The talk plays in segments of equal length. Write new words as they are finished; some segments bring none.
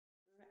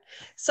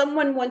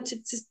Someone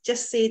wanted to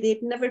just say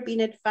they've never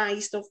been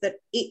advised of their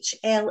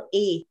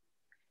HLA.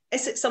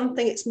 Is it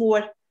something it's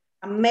more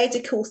a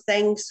medical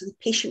thing, so the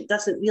patient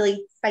doesn't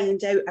really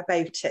find out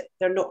about it?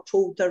 They're not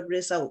told their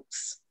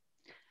results.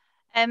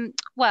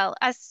 Well,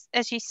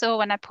 as you saw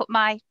when I put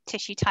my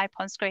tissue type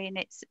on screen,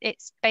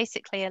 it's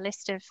basically a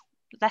list of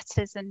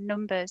letters and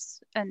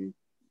numbers, and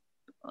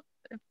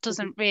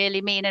doesn't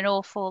really mean an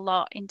awful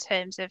lot in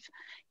terms of,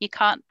 you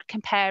can't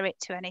compare it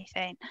to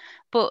anything.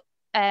 But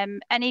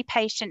any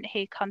patient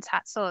who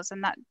contacts us,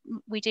 and that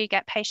we do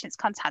get patients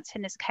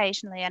contacting us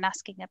occasionally and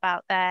asking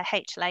about their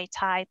HLA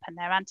type and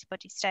their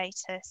antibody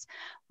status,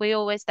 we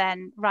always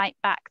then write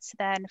back to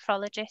their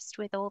nephrologist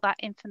with all that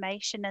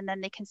information, and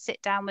then they can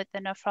sit down with the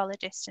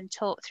nephrologist and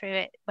talk through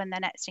it when they're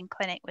next in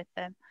clinic with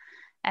them.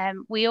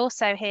 We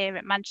also here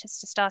at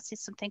Manchester started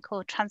something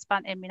called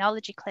Transplant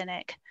Immunology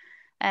Clinic.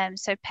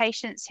 So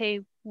patients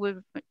who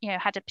were,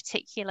 had a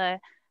particular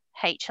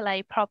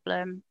HLA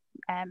problem,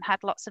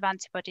 had lots of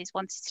antibodies,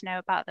 wanted to know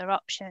about their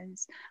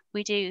options.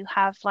 We do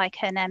have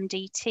like an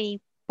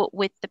MDT, but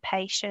with the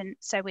patient.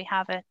 So we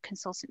have a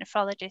consultant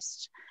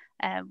nephrologist,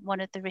 one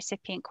of the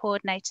recipient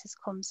coordinators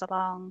comes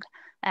along,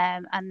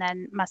 and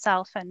then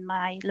myself and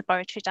my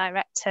laboratory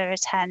director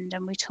attend,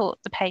 and we talk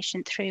the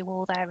patient through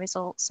all their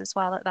results as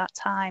well at that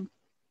time.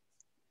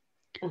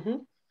 Mm-hmm.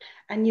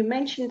 And you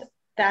mentioned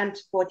the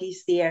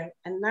antibodies there,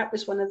 and that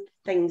was one of the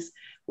things.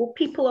 Well,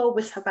 people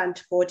always have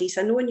antibodies.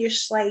 I know in your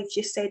slides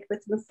you said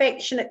with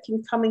infection it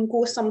can come and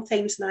go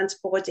sometimes, an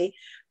antibody,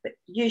 but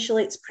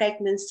usually it's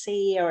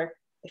pregnancy, or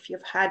if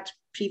you've had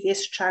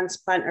previous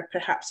transplant, or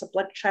perhaps a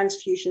blood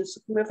transfusion.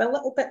 So can we have a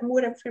little bit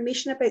more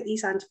information about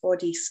these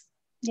antibodies?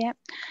 Yeah,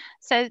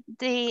 so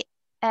the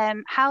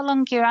how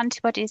long your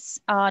antibodies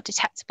are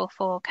detectable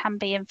for can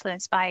be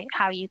influenced by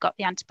how you got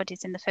the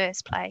antibodies in the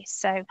first place.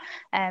 So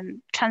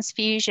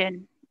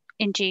transfusion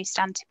induced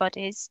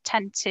antibodies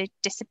tend to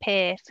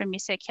disappear from your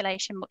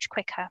circulation much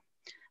quicker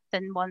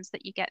than ones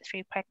that you get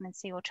through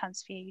pregnancy or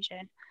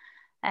transfusion.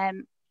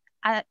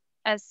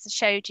 As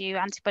showed you,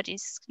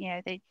 antibodies,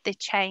 they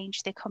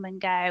change, they come and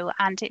go,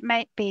 and it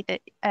may be that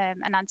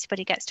an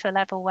antibody gets to a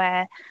level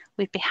where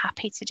we'd be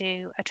happy to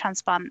do a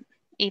transplant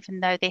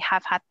even though they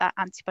have had that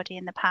antibody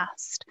in the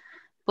past,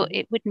 but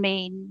it would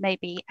mean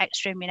maybe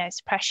extra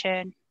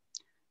immunosuppression,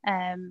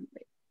 and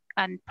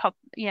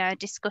a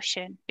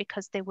discussion,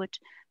 because there would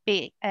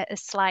be a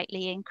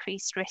slightly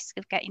increased risk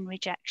of getting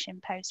rejection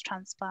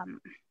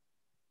post-transplant.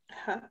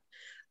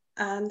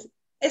 And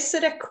is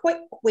there a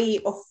quick way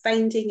of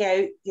finding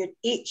out your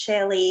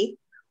HLA,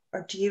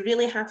 or do you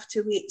really have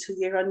to wait till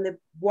you're on the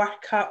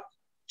workup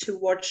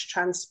towards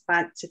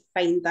transplant to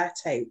find that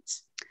out?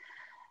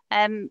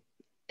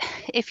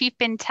 If you've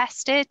been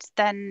tested,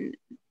 then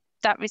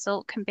that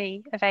result can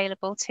be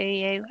available to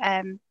you,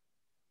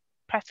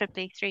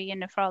 preferably through your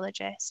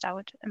nephrologist, I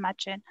would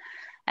imagine.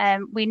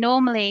 We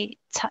normally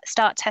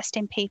start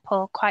testing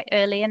people quite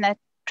early in their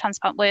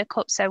transplant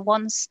workup. So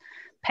once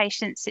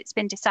patients, it's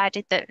been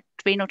decided that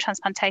renal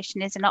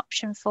transplantation is an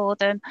option for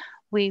them,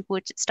 we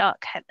would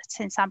start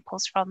collecting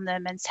samples from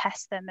them and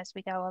test them as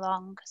we go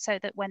along, so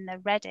that when they're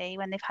ready,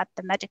 when they've had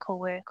the medical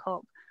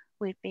workup,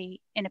 we'd be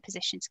in a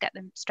position to get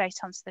them straight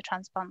onto the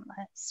transplant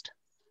list.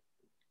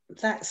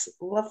 That's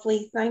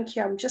lovely, thank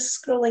you. I'm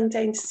just scrolling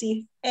down to see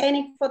if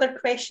any further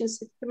questions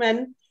have come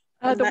in.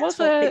 There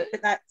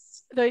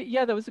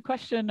was a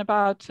question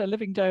about a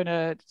living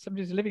donor.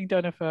 Somebody's a living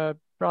donor for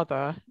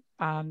brother,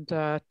 and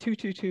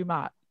 222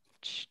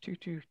 match.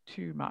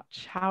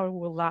 How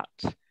will that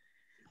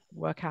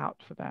work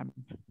out for them?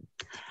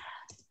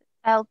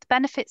 Well, the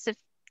benefits of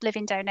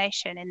living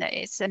donation in that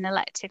it's an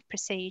elective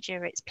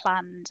procedure, it's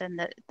planned, and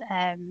that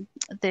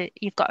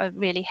you've got a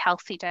really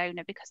healthy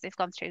donor because they've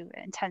gone through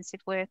intensive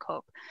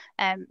workup,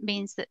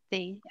 means that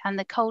the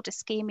cold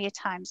ischemia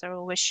times are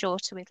always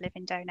shorter with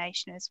living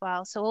donation as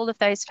well. So all of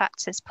those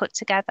factors put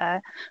together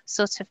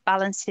sort of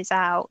balances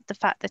out the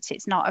fact that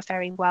it's not a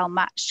very well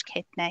matched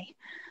kidney.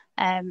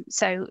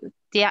 So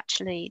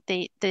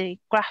the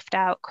graft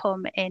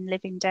outcome in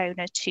living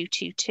donor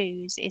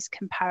 222s is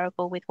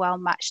comparable with well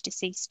matched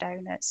deceased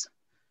donors.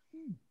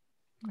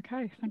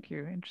 Okay, thank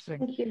you. Interesting.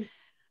 Thank you.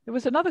 There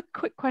was another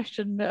quick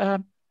question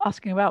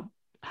asking about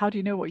how do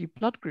you know what your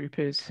blood group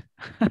is,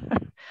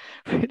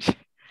 which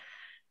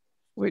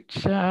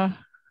that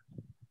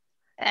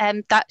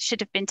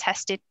should have been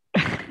tested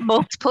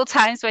multiple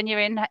times when you're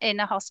in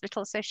a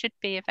hospital, so should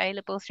be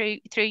available through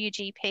your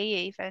GP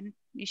even.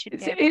 You should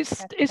be able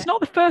it's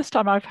not the first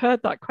time I've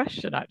heard that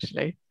question,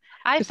 actually.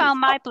 I found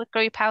my blood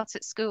group out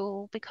at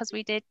school because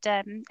we did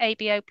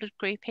ABO blood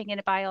grouping in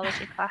a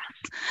biology class.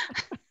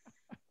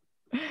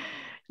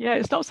 Yeah,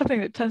 it's not something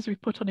that tends to be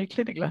put on your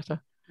clinic letter.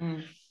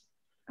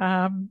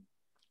 I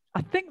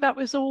think that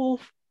was all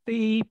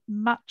the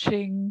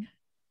matching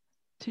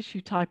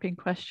tissue typing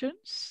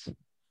questions.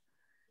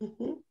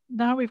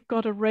 Now we've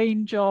got a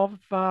range of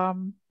a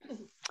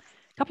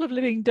couple of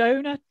living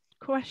donor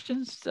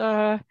questions,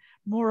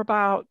 more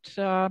about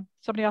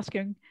somebody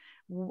asking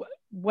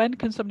when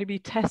can somebody be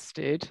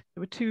tested.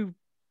 There were two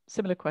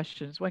similar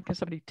questions. When can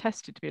somebody be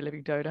tested to be a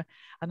living donor?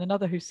 And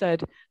another who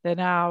said they're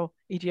now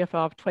EGFR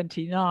of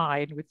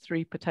 29 with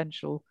 3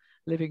 potential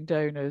living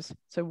donors.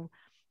 So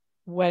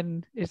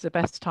when is the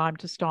best time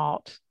to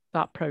start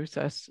that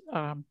process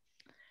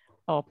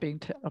of being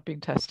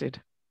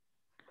tested?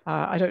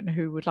 I don't know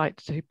who would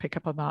like to pick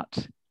up on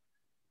that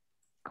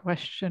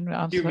question,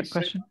 answer that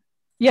question.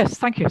 Yes,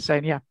 thank you,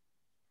 Hussein. Yeah.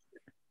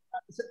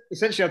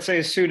 Essentially, I'd say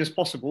as soon as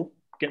possible,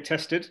 get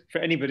tested for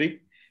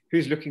anybody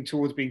who's looking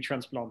towards being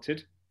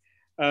transplanted.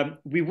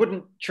 We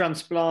wouldn't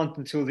transplant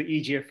until the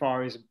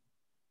EGFR is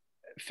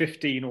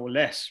 15 or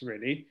less,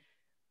 really,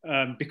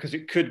 because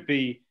it could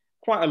be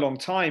quite a long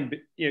time, but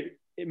it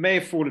may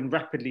have fallen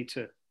rapidly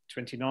to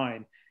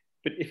 29.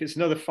 But if it's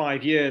another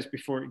 5 years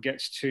before it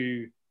gets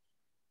to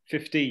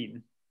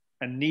 15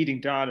 and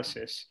needing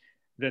dialysis,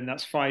 then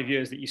that's 5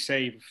 years that you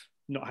save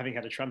not having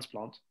had a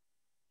transplant.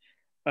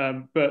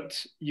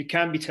 But you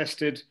can be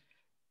tested.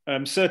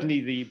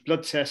 Certainly the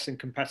blood tests and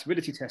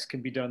compatibility tests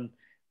can be done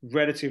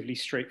relatively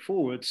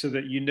straightforward so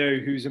that you know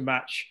who's a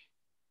match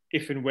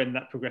if and when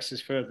that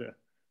progresses further.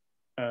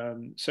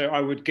 So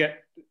I would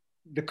get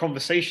the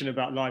conversation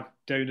about live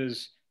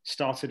donors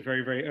started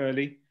very, very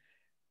early.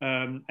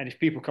 And if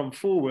people come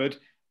forward,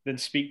 then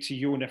speak to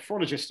your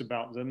nephrologist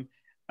about them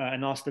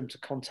and ask them to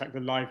contact the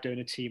live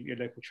donor team at your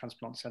local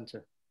transplant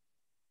centre,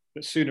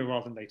 but sooner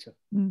rather than later.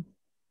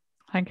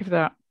 Thank you for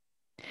that.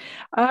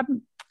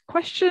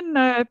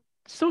 Question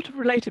sort of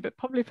related, but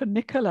probably for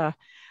Nicola,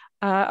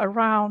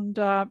 around,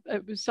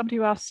 it was somebody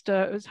who asked,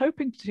 was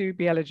hoping to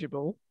be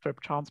eligible for a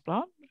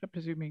transplant,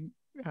 presuming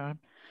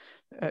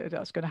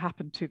that's going to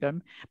happen to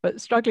them,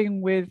 but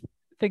struggling with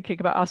thinking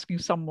about asking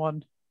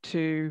someone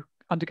to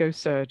undergo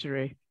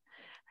surgery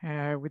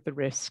with the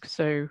risk.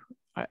 So,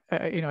 I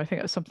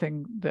think that's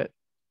something that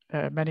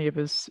many of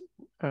us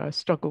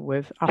struggle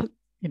with.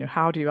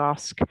 How do you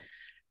ask a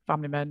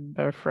family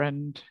member, a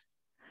friend,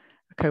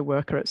 a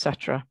co-worker,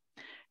 etc.,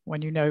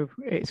 when you know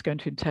it's going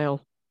to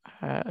entail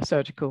a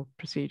surgical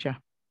procedure?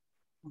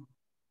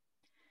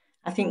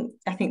 I think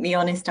the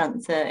honest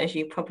answer, as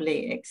you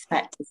probably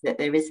expect, is that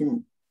there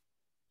isn't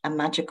a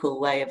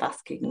magical way of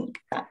asking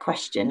that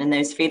question, and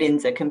those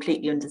feelings are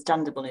completely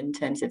understandable in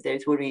terms of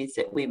those worries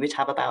that we would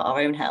have about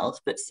our own health,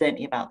 but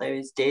certainly about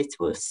those dear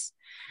to us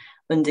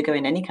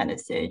undergoing any kind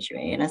of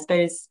surgery. And I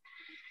suppose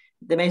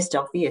the most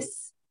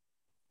obvious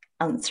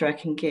answer I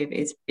can give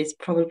is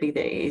probably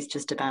that it is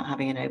just about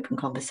having an open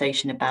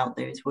conversation about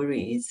those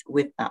worries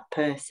with that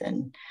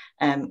person,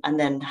 and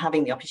then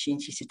having the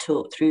opportunity to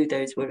talk through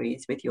those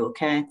worries with your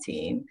care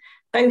team,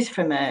 both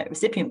from a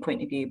recipient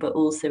point of view, but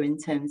also in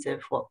terms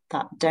of what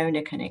that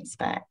donor can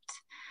expect.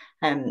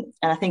 And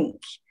I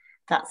think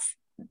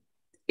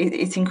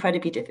it's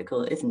incredibly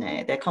difficult, isn't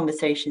it? They're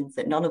conversations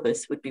that none of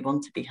us would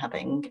want to be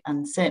having,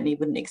 and certainly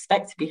wouldn't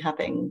expect to be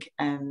having.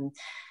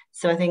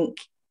 So I think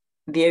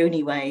the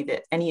only way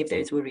that any of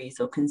those worries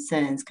or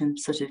concerns can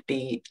sort of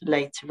be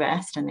laid to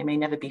rest, and they may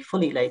never be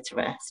fully laid to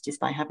rest, is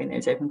by having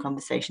those open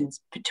conversations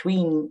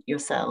between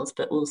yourselves,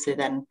 but also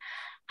then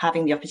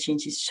having the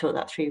opportunity to talk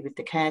that through with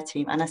the care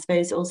team. And I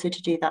suppose also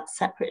to do that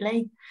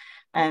separately.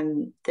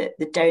 That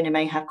the donor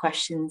may have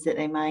questions that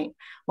they might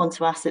want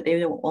to ask that they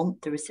don't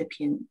want the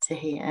recipient to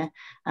hear,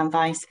 and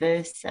vice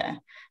versa.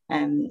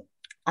 And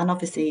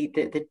obviously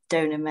the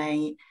donor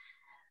may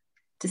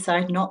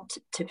decide not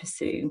to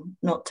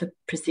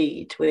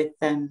proceed with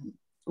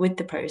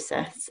the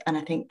process. And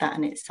I think that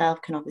in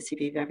itself can obviously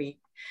be very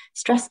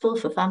stressful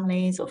for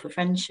families or for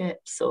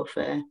friendships or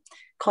for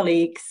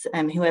colleagues,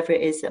 whoever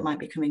it is that might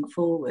be coming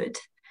forward.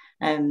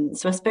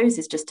 So I suppose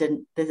it's just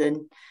there's a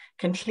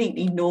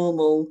completely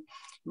normal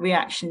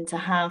reaction to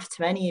have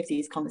to any of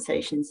these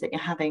conversations that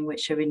you're having,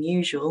 which are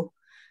unusual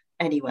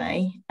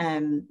anyway.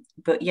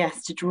 But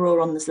yes, to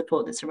draw on the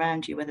support that's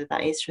around you, whether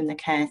that is from the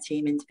care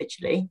team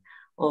individually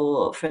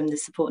or from the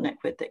support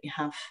network that you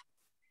have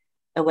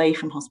away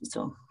from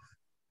hospital.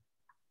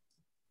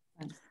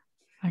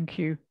 Thank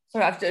you.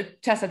 Sorry,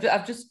 Tess,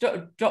 I've just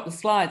dropped the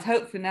slides.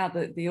 Hopefully now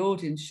that the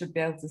audience should be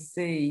able to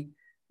see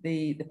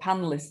the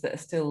panelists that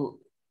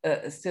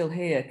are still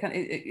here.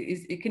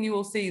 Can you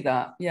all see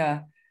that?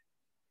 Yeah,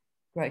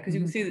 great. Because you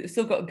can see that we've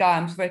still got a guy.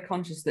 I'm just very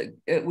conscious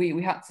that we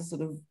had to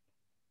sort of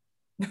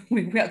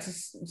we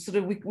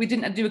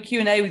didn't do a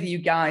Q&A with you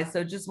guys,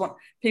 so just want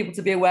people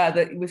to be aware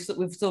that we've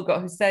still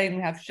got Hussein,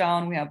 we have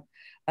Sean, we have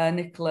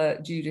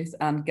Nicola, Judith,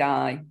 and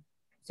Guy.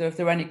 So if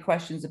there are any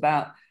questions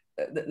about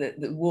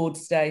the ward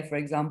stay, for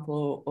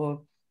example,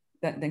 or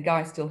then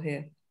Guy's still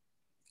here.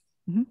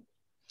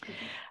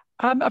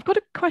 I've got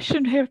a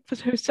question here for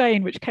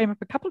Hussein, which came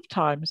up a couple of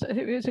times.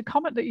 It was a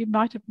comment that you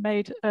might have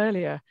made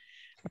earlier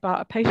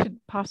about a patient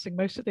passing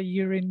most of their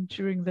urine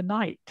during the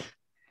night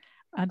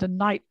and a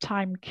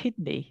nighttime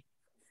kidney.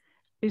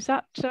 Is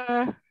that,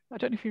 I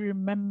don't know if you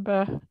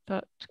remember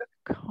that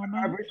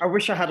comment? I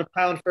wish I had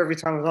 £1 for every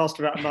time I was asked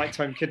about a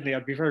nighttime kidney.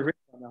 I'd be very rich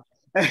right now.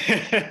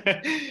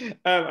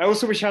 I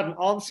also wish I had an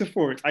answer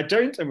for it. I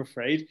don't, I'm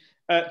afraid.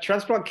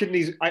 Transplant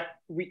kidneys,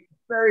 we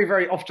very,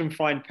 very often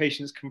find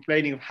patients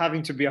complaining of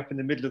having to be up in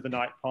the middle of the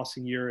night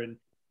passing urine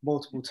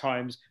multiple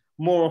times,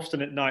 more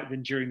often at night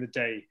than during the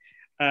day.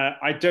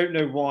 I don't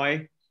know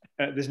why.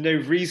 There's no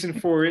reason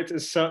for it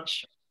as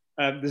such.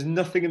 There's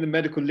nothing in the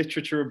medical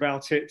literature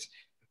about it,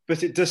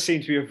 but it does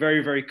seem to be a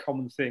very, very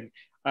common thing.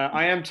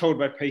 I am told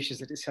by patients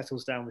that it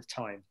settles down with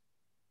time.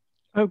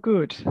 Oh,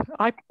 good.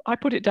 I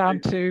put it down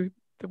to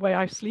the way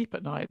I sleep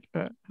at night,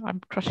 but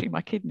I'm crushing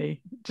my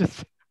kidney.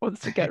 Just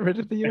wants to get rid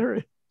of the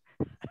urine.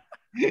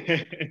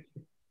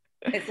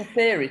 It's a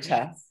theory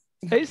test.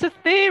 It's a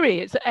theory.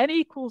 It's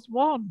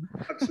N=1.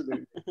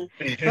 Absolutely.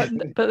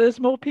 but there's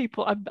more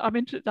people. I'm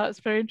into. That's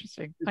very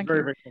interesting. Thank you.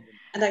 Very common.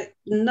 And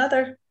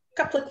another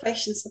couple of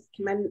questions have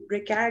come in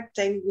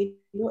regarding, we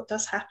know it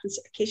does happen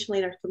occasionally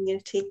in our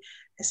community,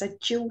 is a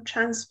dual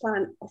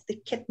transplant of the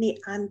kidney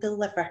and the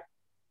liver.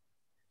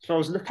 So I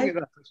was looking at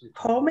that.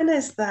 How common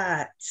is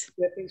that?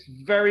 Yeah, it's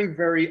very,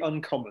 very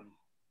uncommon,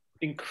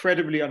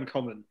 incredibly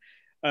uncommon.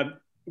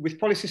 With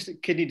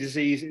polycystic kidney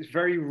disease, it's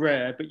very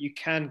rare, but you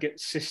can get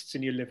cysts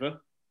in your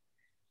liver.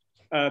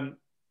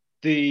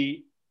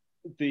 The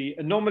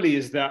anomaly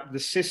is that the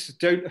cysts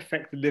don't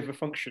affect the liver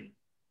function.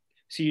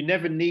 So you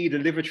never need a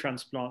liver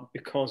transplant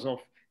because of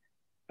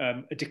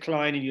a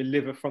decline in your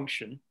liver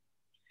function.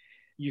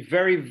 You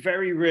very,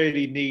 very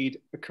rarely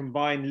need a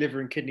combined liver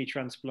and kidney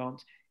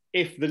transplant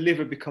if the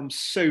liver becomes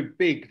so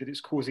big that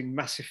it's causing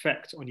mass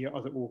effect on your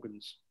other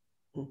organs.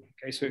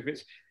 Okay, so if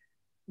it's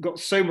got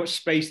so much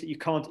space that you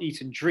can't eat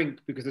and drink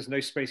because there's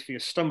no space for your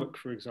stomach,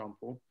 for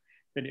example,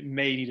 then it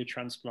may need a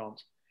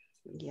transplant.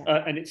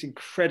 Yeah. And it's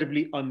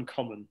incredibly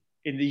uncommon.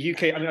 In the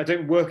UK, I mean, I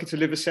don't work at a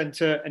liver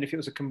centre, and if it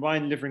was a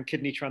combined liver and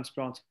kidney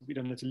transplant, it would be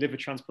done at a liver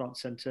transplant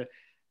centre,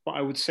 but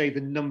I would say the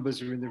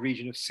numbers are in the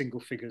region of single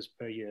figures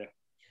per year.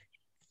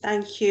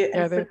 Thank you.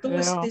 And for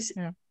those whose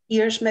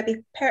ears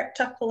maybe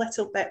perked up a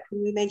little bit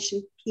when we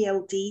mentioned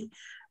PLD,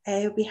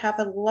 we have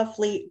a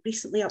lovely,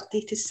 recently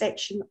updated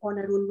section on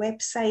our own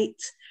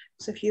website.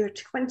 So if you were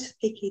to go into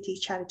PKD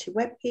Charity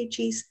web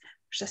pages,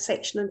 there's a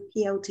section on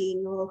PLD,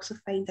 and you'll also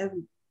find a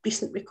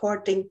recent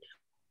recording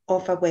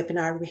of a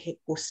webinar we had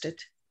posted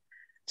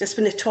just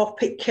when the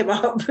topic came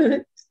up.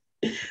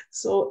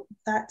 So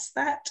that's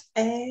that.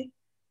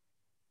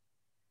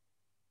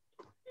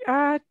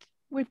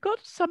 We've got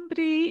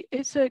somebody,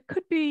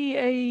 could be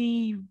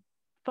a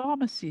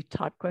pharmacy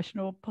type question,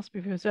 or possibly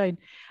if you're saying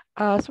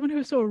someone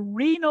who saw a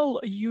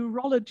renal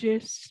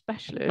urologist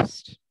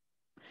specialist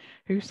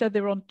who said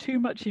they were on too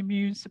much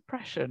immune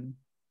suppression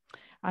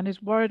and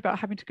is worried about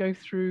having to go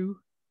through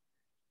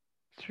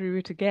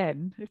it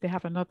again if they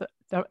have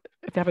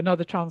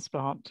another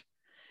transplant.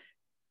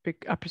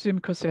 I presume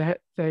because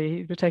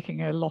they were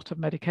taking a lot of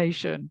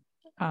medication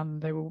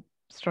and they were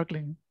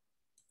struggling,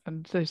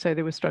 and they say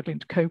they were struggling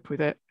to cope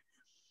with it.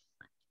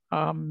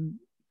 I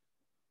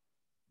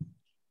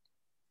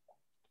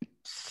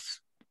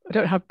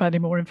don't have many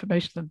more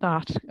information than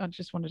that. I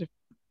just wondered if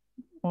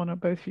one or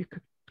both of you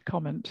could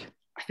comment.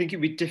 I think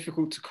it'd be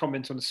difficult to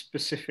comment on a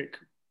specific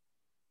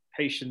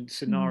patient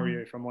scenario,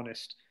 if I'm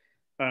honest.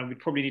 We'd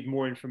probably need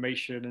more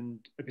information and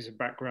a bit of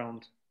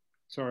background.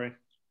 Sorry.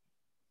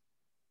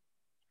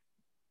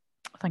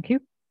 Thank you.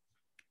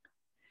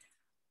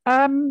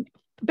 A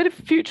bit of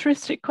a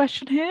futuristic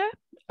question here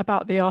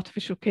about the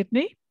artificial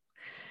kidney.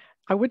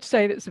 I would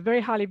say that it's a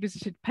very highly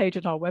visited page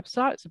on our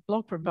website. It's a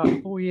blog from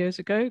about 4 years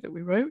ago that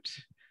we wrote,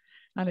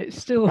 and it's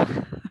still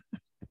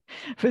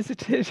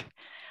visited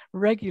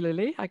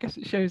regularly. I guess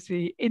it shows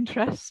the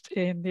interest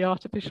in the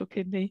artificial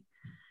kidney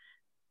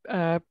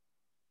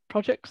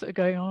projects that are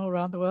going on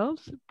around the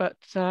world, but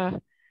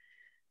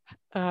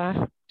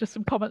just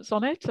some comments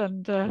on it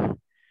and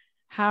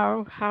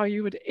how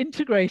you would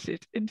integrate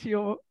it into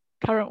your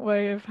current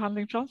way of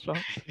handling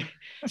transplants.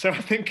 So I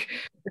think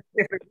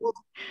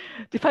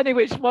depending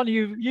which one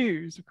you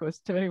use, of course,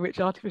 depending which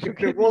artificial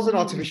kidney. If there was an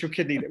artificial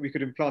kidney that we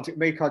could implant, it would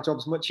make our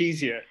jobs much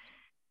easier.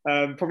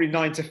 Probably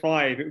 9 to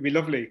 5, it would be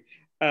lovely.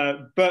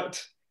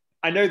 But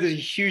I know there's a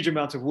huge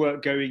amount of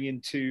work going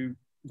into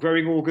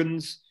growing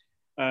organs,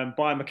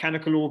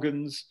 biomechanical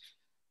organs.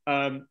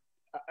 I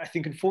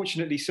think,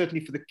 unfortunately,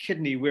 certainly for the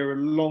kidney, we're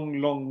a long,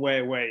 long way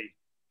away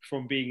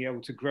from being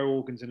able to grow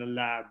organs in a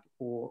lab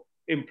or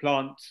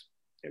implant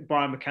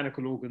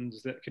biomechanical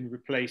organs that can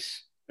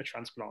replace a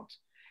transplant.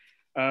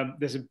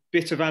 There's a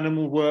bit of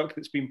animal work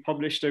that's been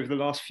published over the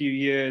last few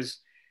years,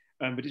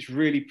 but it's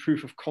really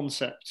proof of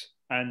concept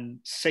and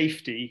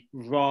safety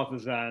rather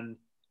than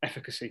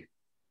efficacy.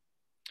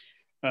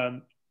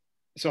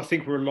 So I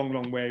think we're a long,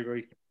 long way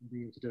from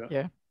being able to do that.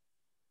 Yeah.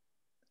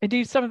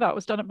 Indeed, some of that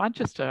was done at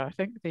Manchester. I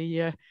think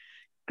the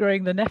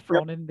growing the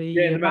nephron in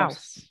the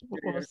mouse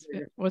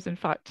was in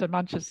fact a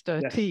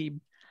Manchester team.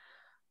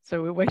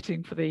 So we're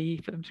waiting for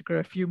them to grow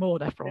a few more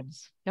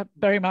nephrons. Yep.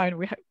 Bear in mind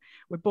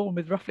we're born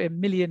with roughly 1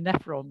 million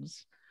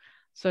nephrons,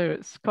 so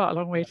it's quite a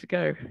long way to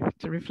go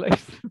to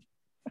replace them.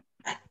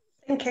 I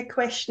think a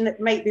question that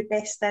might be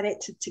best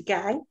directed to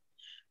Guy.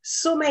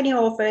 So many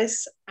of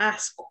us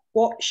ask,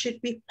 what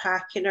should we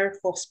pack in our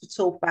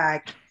hospital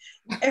bag?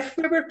 If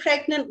we were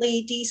pregnant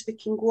ladies, we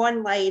can go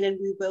online and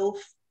we will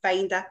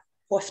find a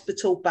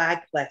hospital bag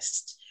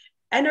list.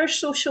 in our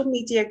social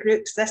media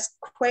groups, this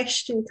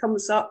question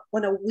comes up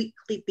on a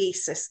weekly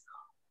basis.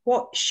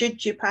 What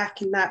should you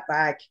pack in that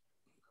bag?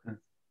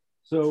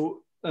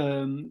 So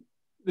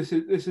this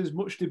is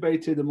much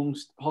debated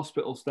amongst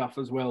hospital staff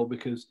as well,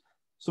 because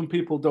some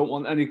people don't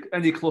want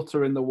any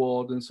clutter in the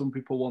ward, and some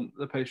people want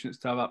the patients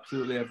to have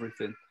absolutely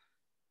everything.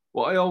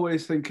 What I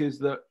always think is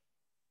that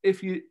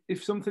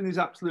if something is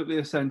absolutely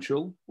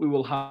essential, we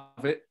will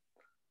have it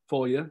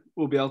for you.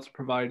 We'll be able to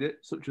provide it,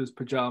 such as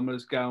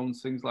pajamas,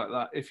 gowns, things like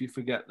that, if you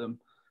forget them.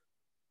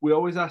 We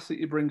always ask that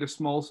you bring a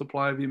small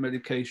supply of your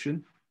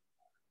medication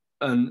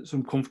and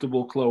some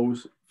comfortable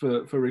clothes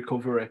for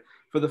recovery.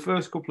 For the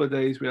first couple of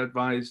days, we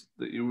advise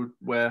that you would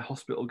wear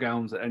hospital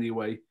gowns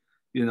anyway.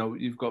 You know,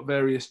 you've got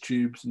various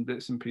tubes and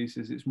bits and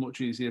pieces. It's much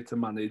easier to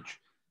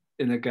manage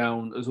in a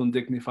gown, as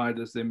undignified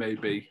as they may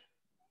be.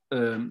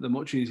 They're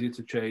much easier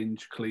to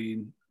change,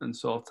 clean, and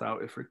sort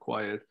out if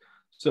required.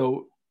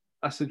 So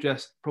I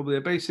suggest probably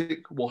a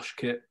basic wash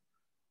kit,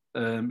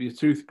 your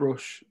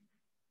toothbrush,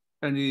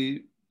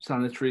 any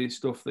sanitary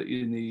stuff that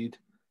you need,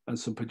 and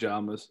some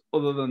pajamas.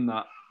 Other than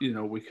that, you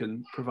know, we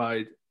can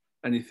provide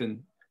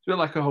anything. It's a bit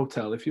like a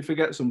hotel. If you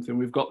forget something,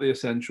 we've got the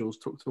essentials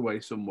tucked away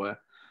somewhere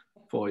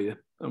for you,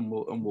 and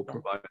we'll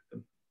provide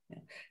them. Yeah.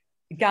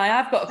 Guy,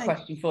 I've got a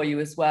question for you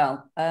as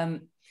well.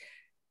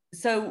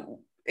 So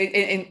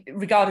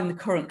regarding the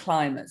current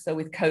climate, so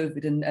with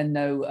COVID and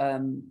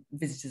no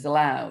visitors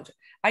allowed,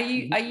 are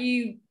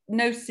you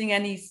noticing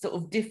any sort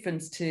of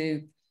difference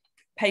to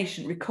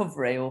patient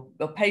recovery or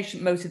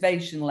patient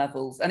motivation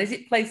levels? And is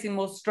it placing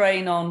more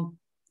strain on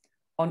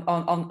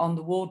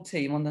the ward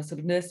team, on the sort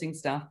of nursing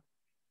staff?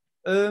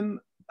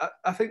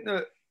 I think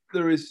that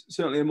there is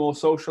certainly a more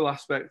social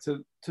aspect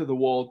to the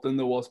ward than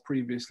there was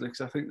previously,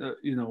 because I think that,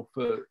 you know,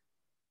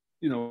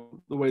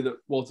 the way that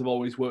wards have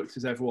always worked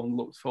is everyone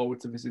looks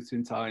forward to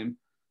visiting time,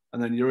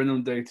 and then you're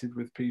inundated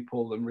with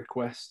people and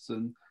requests,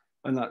 and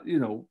that, you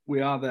know, we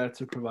are there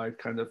to provide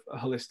kind of a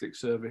holistic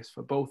service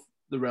for both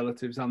the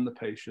relatives and the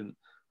patient.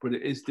 But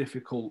it is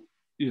difficult,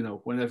 you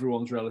know, when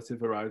everyone's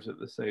relative arrives at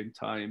the same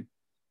time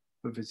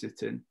for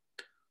visiting.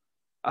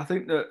 I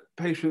think that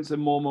patients are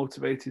more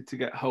motivated to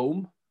get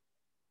home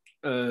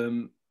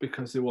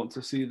because they want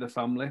to see the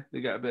family.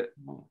 They get a bit,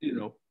 you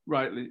know,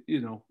 rightly,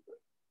 you know,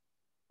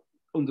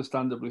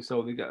 understandably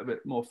so, they get a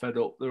bit more fed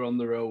up. They're on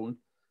their own.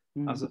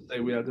 As I say,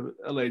 we had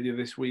a lady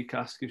this week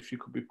ask if she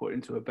could be put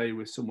into a bay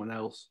with someone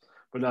else.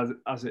 But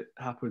as it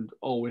happened,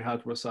 all we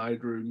had were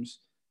side rooms.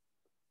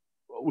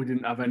 We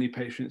didn't have any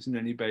patients in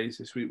any bays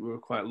this week. We were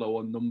quite low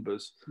on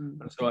numbers.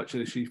 And so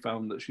actually she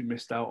found that she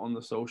missed out on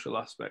the social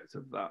aspect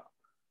of that.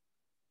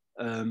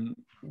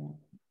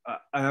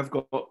 I have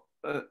got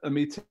a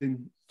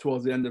meeting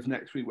towards the end of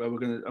next week where I'm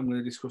going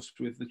to discuss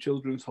with the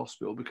Children's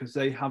Hospital, because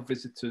they have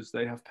visitors,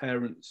 they have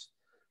parents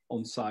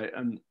on site,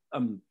 and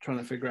I'm trying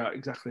to figure out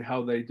exactly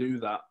how they do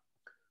that.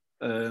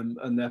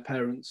 And their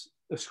parents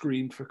are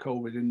screened for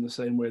COVID in the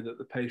same way that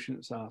the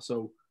patients are.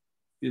 So,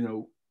 you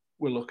know,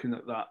 we're looking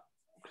at that,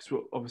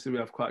 because obviously we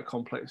have quite a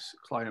complex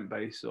client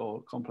base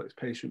or complex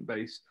patient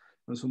base,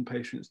 and some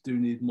patients do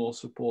need more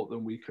support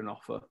than we can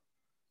offer.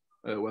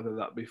 Whether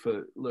that be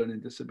for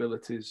learning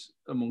disabilities,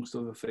 amongst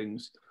other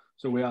things.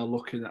 So we are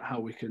looking at how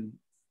we can,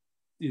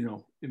 you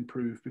know,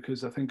 improve,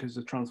 because I think as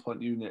a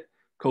transplant unit,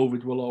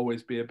 COVID will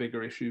always be a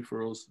bigger issue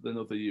for us than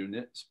other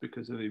units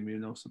because of the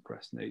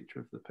immunosuppressed nature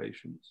of the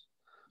patients.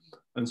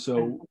 And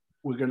so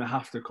we're going to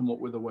have to come up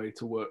with a way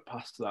to work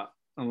past that.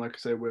 And like I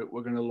say, we're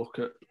going to look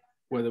at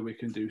whether we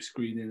can do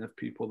screening of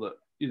people that,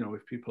 you know,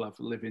 if people have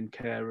live-in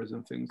carers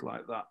and things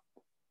like that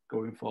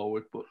going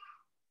forward. But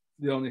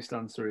the honest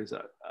answer is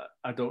that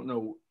I don't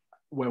know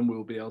when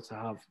we'll be able to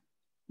have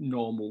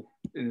normal,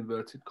 in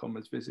inverted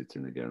commas,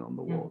 visiting again on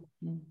the ward.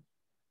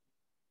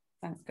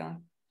 Thanks, Guy.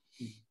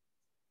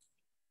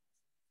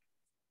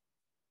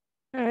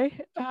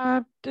 Okay,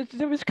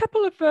 there was a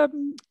couple of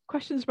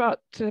questions about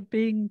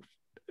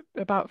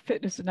about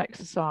fitness and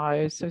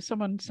exercise. So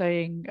someone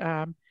saying,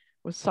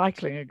 was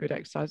cycling a good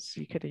exercise,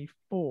 CKD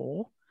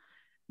 4,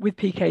 with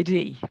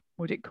PKD?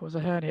 Would it cause a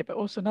hernia? But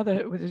also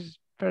another, which is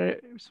very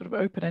sort of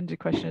open-ended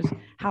question, is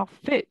how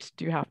fit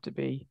do you have to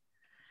be?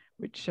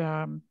 Which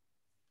is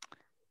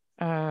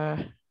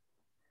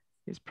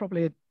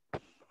probably a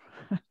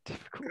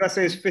difficult. Could I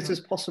say as fit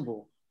as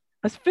possible?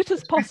 As fit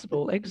as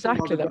possible,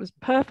 exactly. That was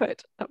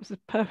perfect. That was a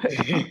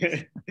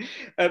perfect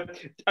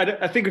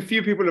I think a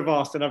few people have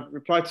asked, and I've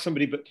replied to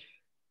somebody, but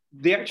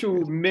the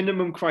actual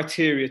minimum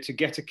criteria to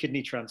get a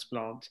kidney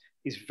transplant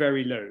is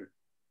very low.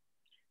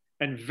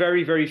 And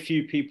very, very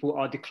few people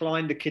are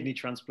declined a kidney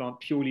transplant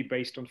purely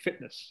based on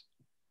fitness.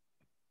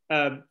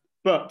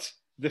 But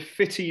the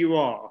fitter you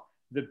are,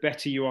 the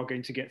better you are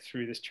going to get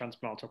through this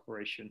transplant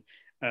operation.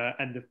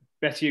 And the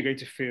better you're going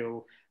to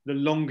feel, the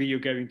longer you're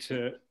going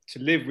to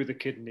live with a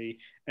kidney,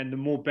 and the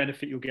more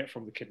benefit you'll get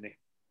from the kidney.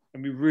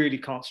 And we really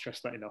can't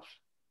stress that enough.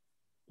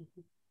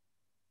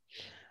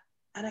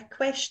 And a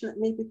question that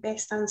may be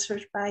best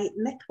answered by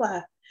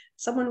Nicola.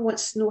 Someone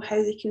wants to know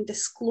how they can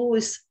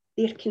disclose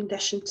their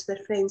condition to their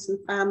friends and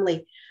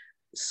family.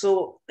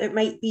 So it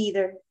might be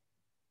they're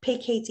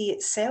PKD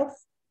itself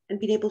and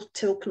being able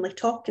to openly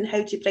talk, and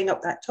how do you bring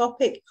up that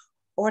topic,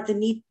 or the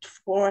need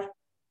for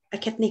a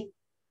kidney,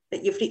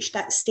 that you've reached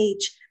that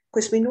stage?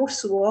 Because we know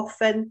so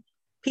often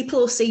people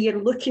will say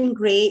you're looking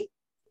great,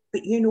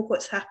 but you know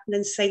what's happening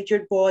inside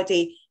your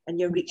body and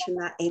you're reaching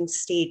that end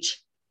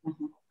stage.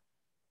 Mm-hmm.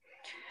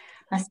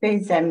 I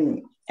suppose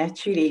a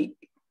truly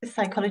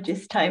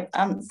psychologist type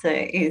answer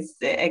is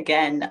that,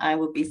 again, I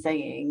would be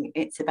saying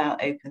it's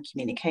about open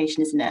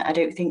communication, isn't it? I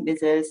don't think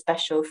there's a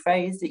special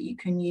phrase that you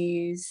can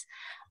use.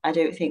 I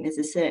don't think there's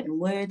a certain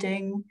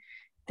wording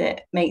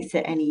that makes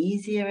it any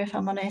easier, if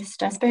I'm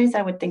honest. I suppose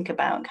I would think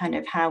about kind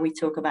of how we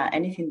talk about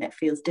anything that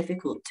feels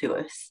difficult to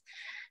us.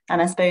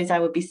 And I suppose I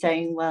would be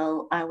saying,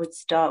 well, I would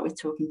start with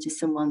talking to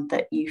someone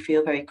that you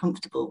feel very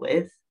comfortable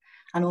with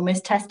and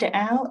almost test it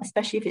out,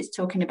 especially if it's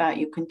talking about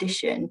your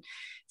condition.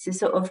 So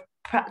sort of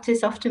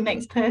practice often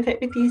makes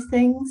perfect with these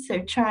things. So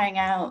trying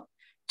out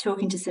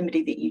talking to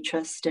somebody that you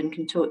trust and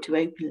can talk to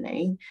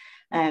openly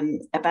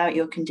about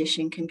your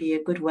condition can be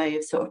a good way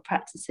of sort of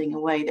practicing a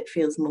way that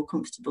feels more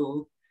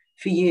comfortable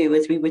for you,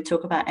 as we would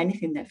talk about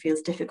anything that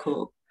feels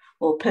difficult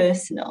or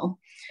personal.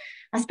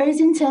 I suppose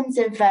in terms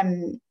of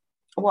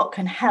what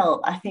can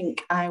help, I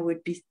think I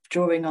would be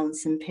drawing on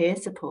some peer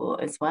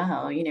support as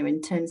well, you know,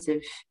 in terms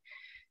of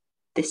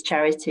this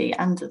charity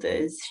and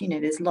others. You know,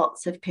 there's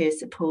lots of peer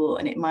support,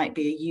 and it might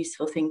be a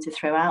useful thing to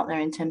throw out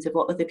there in terms of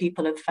what other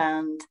people have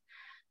found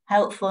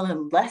helpful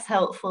and less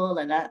helpful.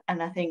 And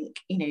I think,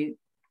 you know,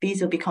 these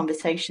will be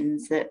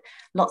conversations that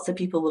lots of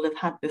people will have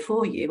had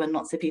before you, and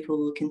lots of people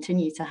will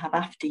continue to have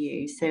after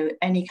you. So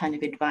any kind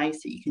of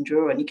advice that you can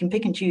draw on, you can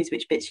pick and choose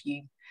which bits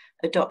you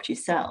adopt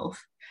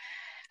yourself.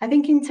 I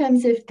think in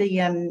terms of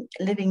the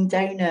living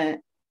donor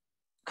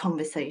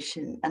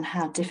conversation and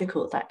how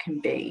difficult that can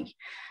be,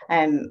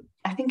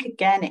 I think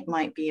again it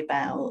might be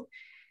about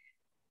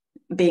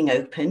being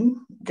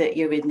open that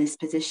you're in this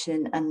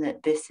position and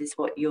that this is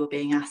what you're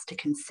being asked to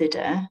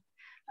consider.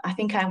 I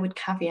think I would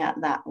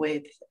caveat that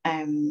with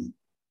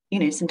you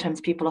know, sometimes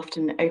people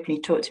often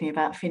openly talk to me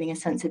about feeling a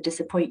sense of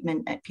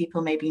disappointment at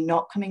people maybe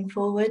not coming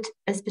forward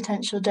as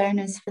potential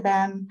donors for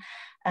them,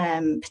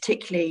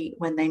 particularly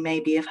when they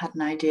maybe have had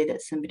an idea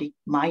that somebody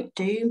might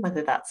do,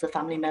 whether that's a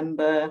family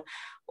member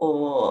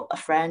or a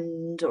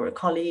friend or a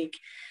colleague.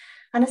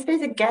 And I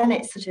suppose, again,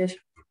 it's sort of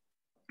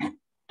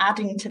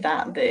adding to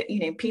that, you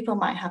know, people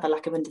might have a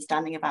lack of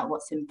understanding about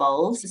what's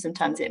involved. So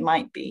sometimes it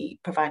might be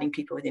providing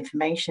people with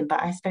information,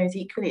 but I suppose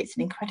equally it's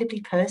an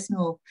incredibly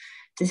personal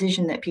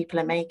decision that people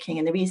are making.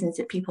 And the reasons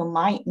that people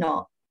might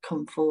not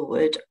come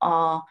forward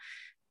are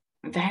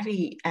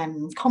very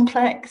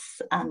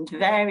complex and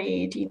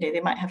varied. You know,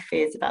 they might have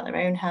fears about their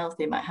own health,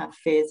 they might have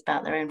fears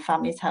about their own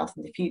family's health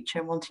in the future,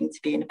 and wanting to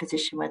be in a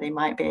position where they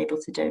might be able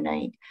to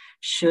donate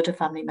should a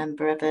family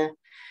member ever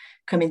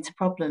come into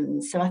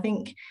problems. So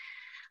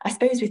I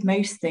suppose with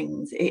most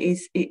things, it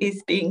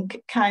is being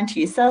kind to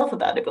yourself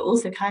about it, but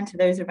also kind to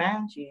those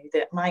around you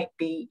that might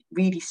be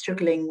really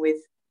struggling with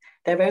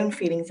their own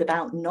feelings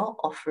about not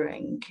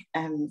offering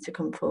to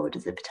come forward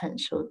as a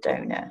potential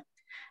donor.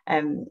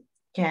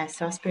 Yeah,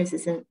 so I suppose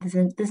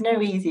there's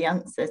no easy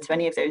answer to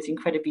any of those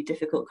incredibly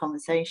difficult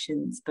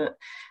conversations, but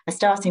a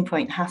starting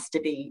point has to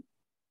be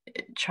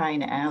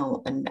trying it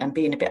out and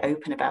being a bit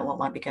open about what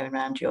might be going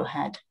around your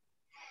head.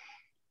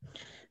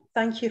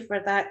 Thank you for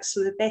that.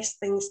 So the best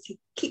thing is to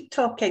keep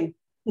talking.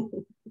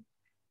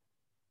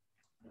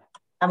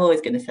 I'm always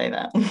going to say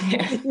that.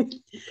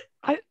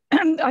 Yeah.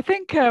 I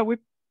think we've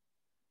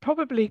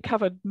probably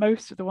covered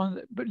most of the ones,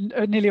 but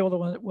nearly all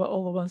the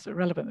ones that are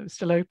relevant that are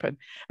still open,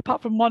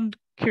 apart from one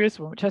curious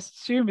one, which I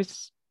assume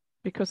is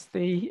because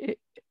the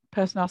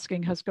person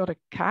asking has got a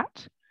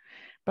cat,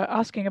 but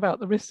asking about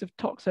the risks of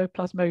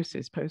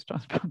toxoplasmosis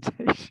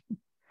post-transplantation.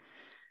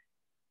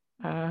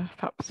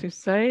 Perhaps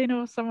Hussein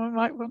or someone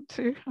might want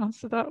to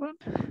answer that one.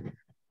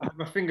 I have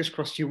my fingers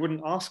crossed you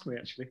wouldn't ask me,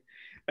 actually.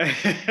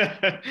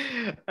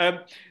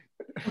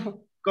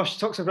 Gosh,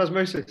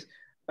 toxoplasmosis.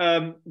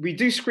 We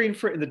do screen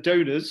for it in the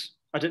donors.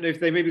 I don't know if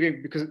they may be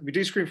going, because we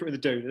do screen for it in the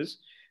donors,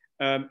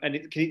 and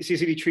it's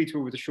easily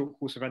treatable with a short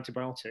course of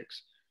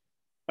antibiotics.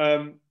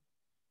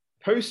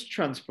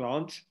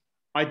 Post-transplant,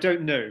 I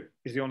don't know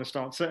is the honest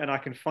answer, and I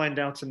can find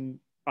out, and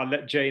I'll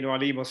let Jane, or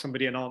I'll email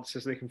somebody an answer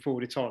so they can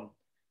forward it on.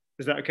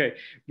 Is that okay?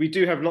 We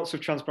do have lots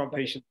of transplant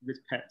patients with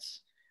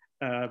pets,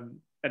 and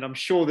I'm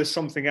sure there's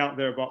something out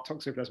there about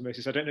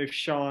toxoplasmosis. I don't know if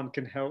Sian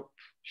can help.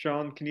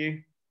 Sian, can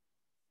you?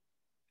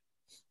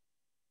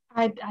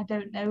 I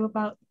don't know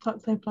about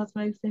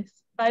toxoplasmosis,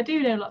 but I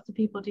do know lots of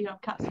people do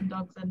have cats and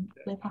dogs and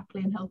live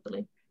happily and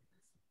healthily.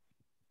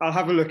 I'll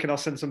have a look and I'll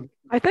send some.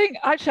 I think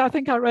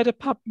I read a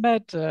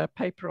PubMed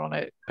paper on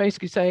it,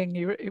 basically saying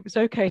it was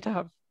okay to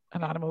have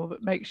an animal,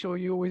 but make sure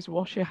you always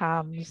wash your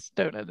hands,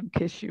 don't let them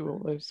kiss you, all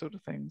those sort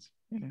of things.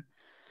 You know,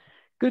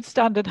 good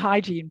standard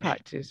hygiene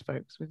practice,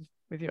 folks,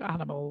 with your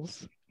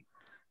animals.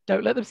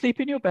 Don't let them sleep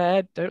in your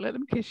bed. Don't let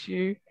them kiss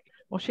you.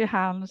 Wash your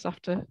hands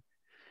after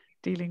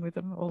dealing with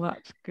them. All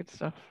that good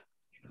stuff.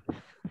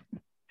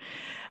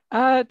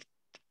 I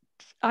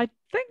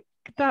think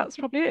that's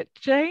probably it.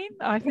 Jane,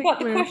 I think about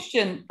the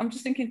question, I'm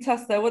just thinking,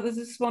 Tess, there, there's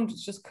this one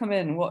that's just come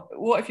in.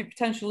 What if your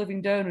potential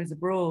living donor is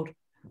abroad?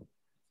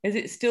 Is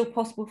it still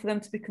possible for them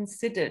to be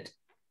considered?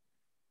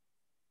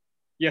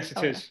 Yes,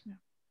 it is.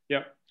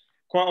 Yeah.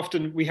 Quite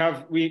often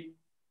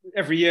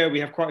every year we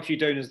have quite a few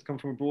donors that come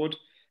from abroad.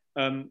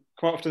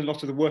 Quite often a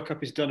lot of the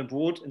workup is done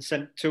abroad and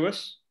sent to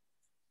us.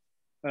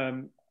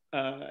 And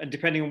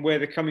depending on where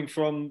they're coming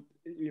from,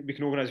 we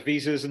can organise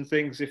visas and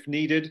things if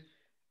needed.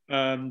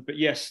 But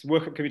yes,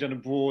 workup can be done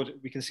abroad.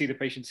 We can see the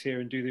patients here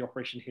and do the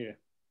operation here.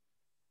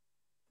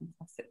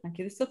 Fantastic, thank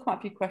you. There's still quite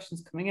a few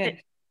questions coming in.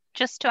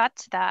 Just to add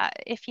to that,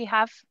 if you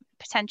have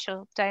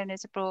potential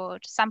donors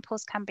abroad,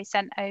 samples can be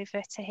sent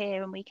over to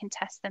here and we can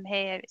test them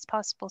here. It's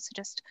possible to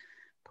just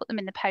put them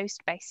in the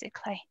post,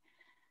 basically.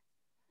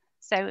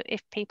 So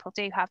if people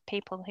do have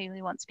people who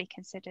we want to be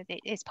considered, it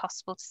is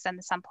possible to send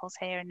the samples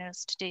here and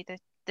us to do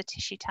the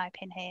tissue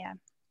typing here.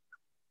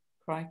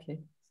 Crikey.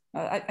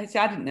 I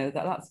didn't know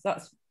that.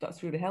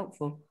 That's really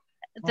helpful.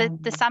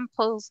 The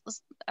samples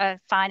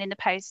are fine in the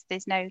post.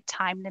 There's no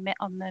time limit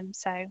on them,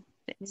 so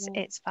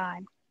it's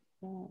fine.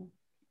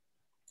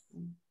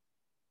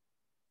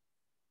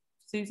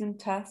 Susan,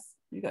 Tess,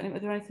 are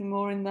there anything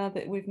more in there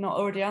that we've not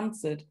already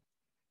answered?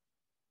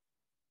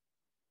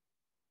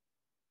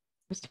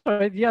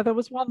 Sorry, yeah, there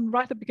was one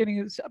right at the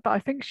beginning, but I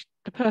think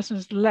the person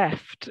has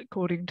left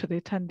according to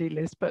the attendee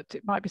list, but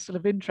it might be still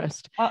of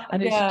interest.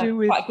 And it's to do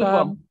with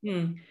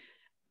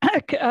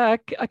are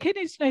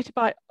kidneys donated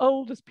by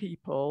older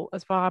people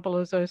as viable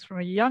as those from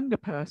a younger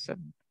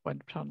person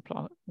when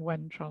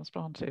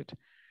transplanted?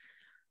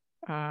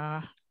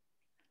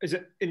 Is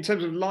it in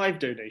terms of live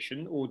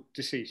donation or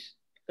deceased?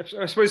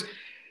 I suppose.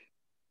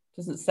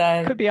 Doesn't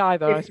say. Could be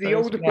either. If the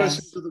older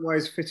person is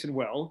otherwise fit and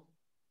well,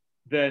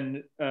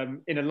 then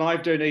in a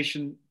live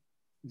donation,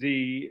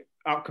 the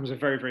outcomes are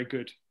very, very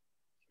good.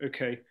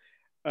 Okay.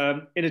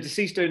 In a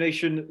deceased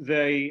donation,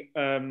 the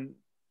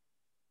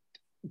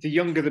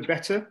younger the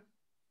better.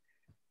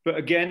 But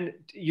again,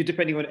 you're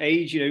depending on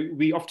age.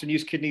 We often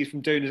use kidneys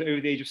from donors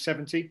over the age of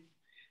 70,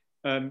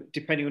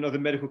 depending on other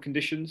medical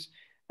conditions.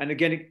 And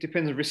again, it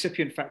depends on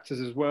recipient factors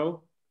as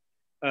well.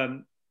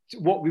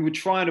 What we would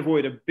try and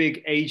avoid are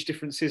big age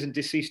differences in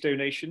deceased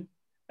donation,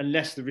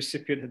 unless the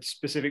recipient had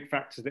specific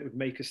factors that would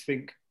make us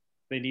think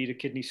they need a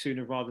kidney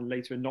sooner rather than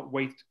later and not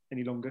wait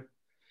any longer.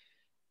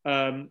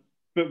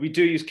 But we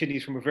do use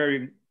kidneys from a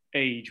very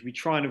age. We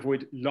try and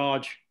avoid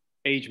large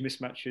age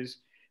mismatches,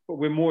 but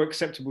we're more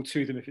acceptable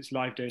to them if it's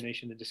live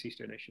donation than deceased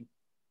donation.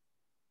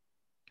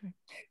 Okay.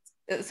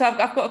 So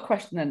I've got a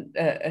question then,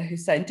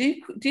 Hussein.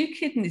 Do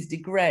kidneys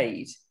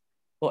degrade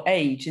or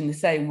age in the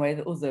same way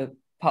that other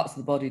parts of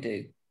the body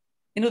do?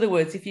 In other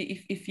words, if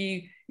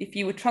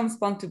you were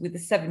transplanted with a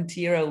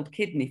 70-year-old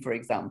kidney, for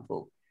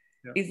example,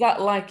 is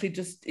that likely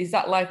to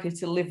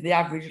live the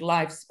average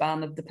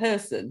lifespan of the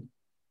person,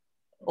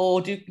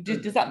 or did you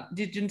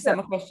understand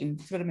my question?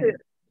 See what I mean?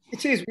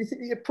 It is.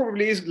 It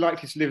probably is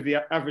likely to live the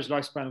average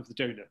lifespan of the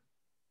donor.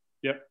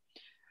 Yeah.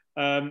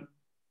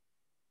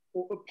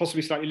 Or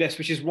possibly slightly less,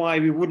 which is why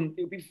it would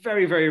be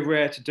very, very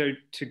rare to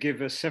give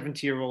a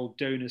 70-year-old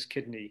donor's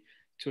kidney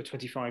to a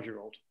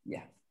 25-year-old.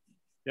 Yeah.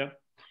 Yeah.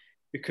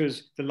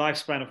 Because the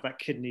lifespan of that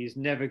kidney is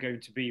never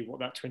going to be what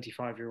that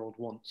 25-year-old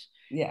wants.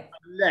 Yeah.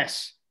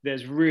 Unless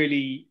there's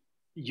really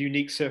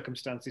unique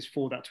circumstances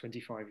for that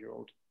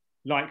 25-year-old,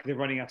 like they're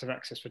running out of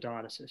access for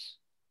dialysis,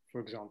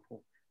 for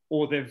example,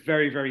 or they're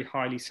very, very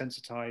highly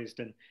sensitized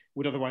and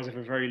would otherwise have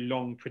a very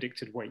long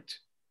predicted wait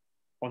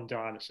on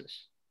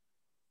dialysis.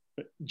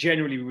 But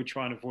generally, we would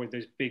try and avoid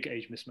those big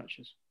age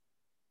mismatches.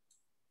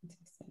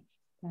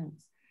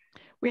 Thanks.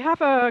 We have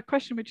a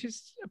question which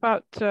is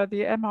about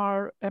the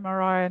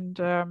MRI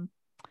and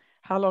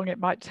how long it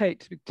might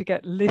take to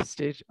get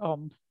listed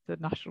on the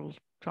National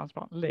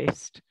Transplant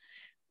List.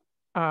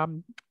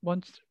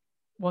 Once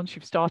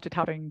you've started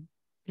having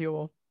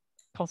your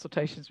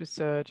consultations with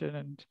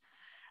surgeon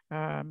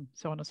and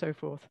so on and so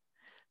forth.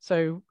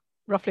 So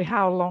roughly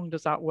how long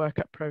does that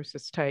workup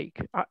process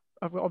take?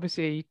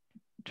 Obviously,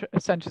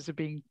 centres have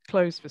been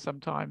closed for some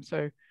time,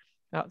 so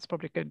that's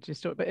probably going to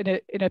distort. But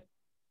in a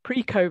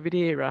pre-COVID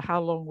era,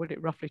 how long would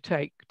it roughly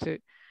take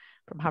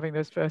from having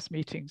those first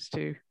meetings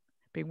to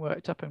being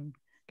worked up and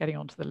getting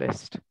onto the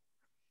list,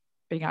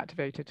 being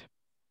activated?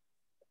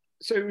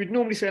 So we'd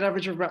normally say an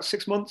average of about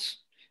 6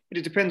 months, but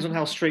it depends on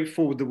how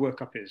straightforward the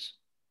workup is.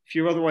 If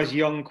you're otherwise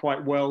young,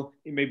 quite well,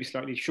 it may be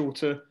slightly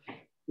shorter.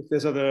 If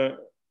there's other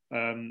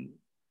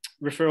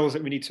referrals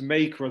that we need to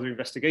make or other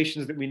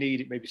investigations that we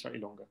need, it may be slightly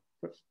longer.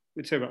 But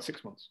we'd say about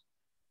 6 months.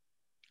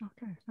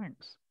 Okay,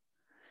 thanks.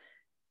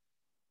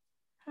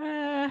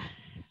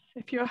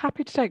 If you're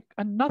happy to take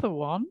another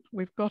one,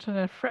 we've got an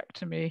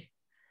nephrectomy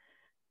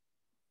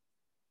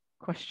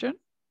question.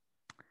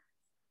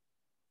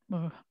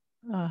 This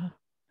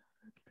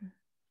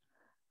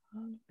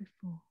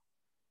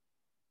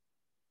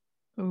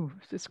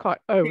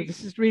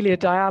is really a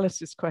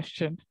dialysis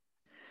question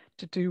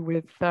to do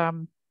with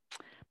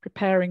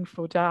preparing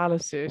for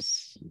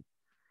dialysis.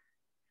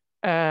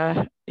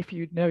 If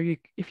you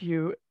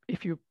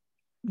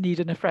need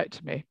a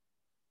nephrectomy.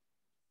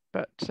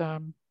 But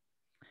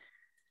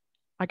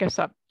I guess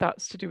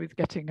that's to do with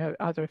getting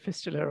either a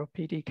fistula or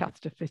PD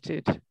catheter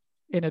fitted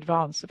in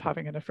advance of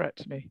having a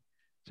nephrectomy.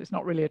 So it's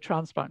not really a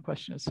transplant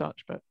question as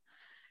such, but.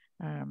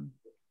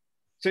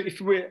 So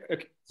if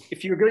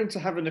you're going to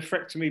have a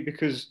nephrectomy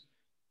because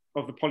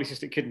of the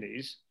polycystic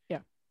kidneys, yeah,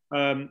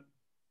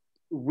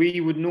 we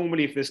would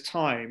normally, if there's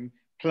time,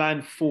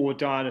 plan for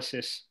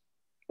dialysis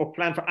or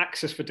plan for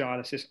access for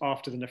dialysis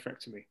after the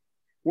nephrectomy.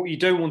 What you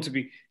don't want to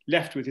be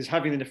left with is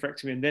having the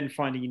nephrectomy and then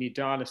finding you need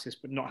dialysis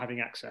but not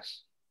having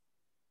access.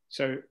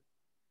 So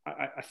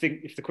I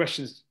think if the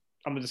questions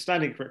I'm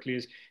understanding correctly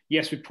is,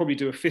 yes, we'd probably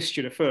do a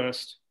fistula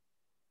first,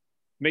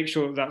 make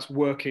sure that's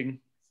working,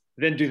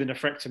 then do the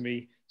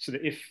nephrectomy so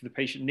that if the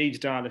patient needs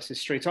dialysis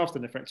straight after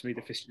the nephrectomy,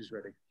 the fistula is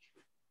ready.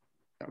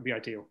 That would be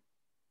ideal.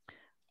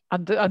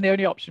 And the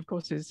only option, of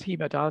course, is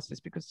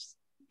hemodialysis, because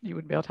you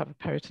wouldn't be able to have a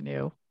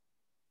peritoneal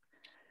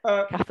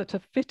catheter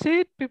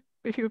fitted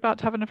if you were about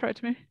to have a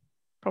nephrectomy.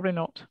 Probably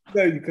not.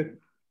 No, you couldn't.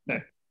 No.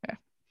 Yeah.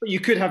 But you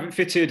could have it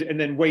fitted and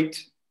then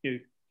wait,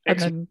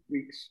 X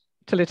weeks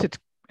till it had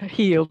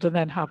healed and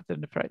then have the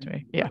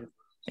nephrectomy. Yeah.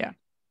 Yeah.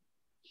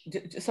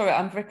 Sorry,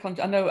 I'm very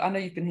conscious. I know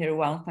you've been here a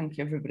while. Thank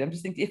you, everybody. I'm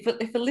just thinking,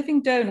 if a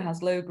living donor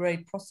has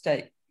low-grade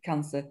prostate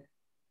cancer,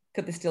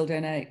 could they still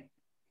donate?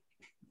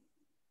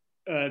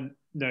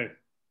 No,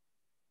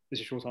 is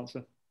a short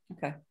answer.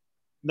 Okay.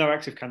 No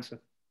active cancer.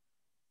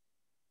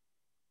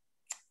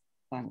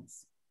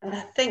 Thanks. And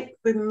I think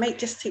we might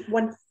just take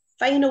one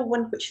final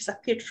one, which has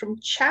appeared from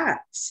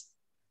chat,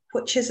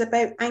 which is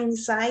about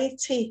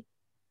anxiety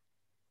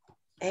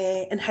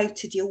and how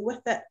to deal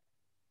with it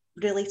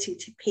relating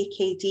to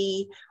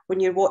PKD when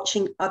you're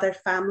watching other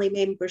family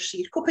members. So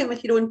you're coping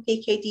with your own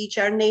PKD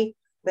journey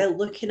while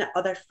looking at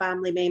other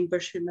family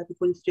members who may be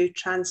going through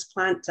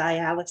transplant,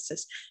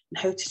 dialysis, and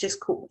how to just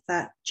cope with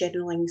that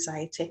general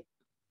anxiety.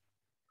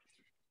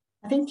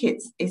 I think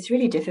it's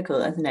really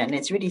difficult, isn't it? And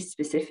it's really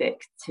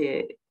specific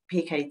to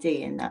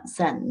PKD in that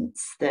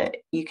sense, that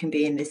you can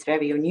be in this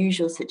very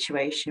unusual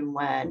situation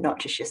where not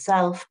just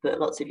yourself, but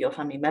lots of your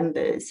family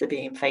members are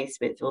being faced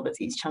with all of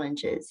these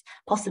challenges,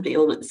 possibly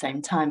all at the same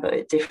time, but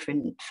at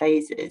different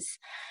phases.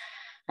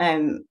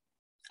 And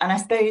I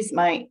suppose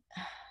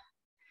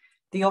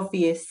the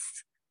obvious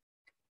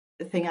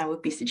thing I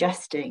would be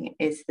suggesting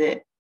is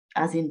that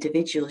as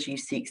individuals, you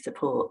seek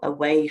support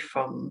away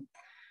from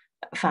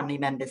family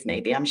members.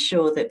 Maybe I'm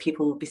sure that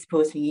people will be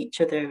supporting each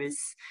other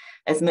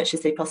as much as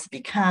they possibly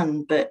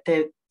can, but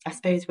I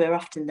suppose we're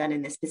often then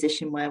in this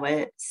position where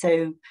we're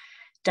so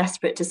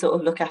desperate to sort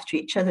of look after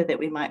each other that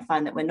we might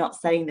find that we're not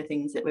saying the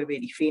things that we're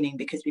really feeling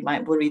because we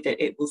might worry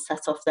that it will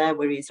set off their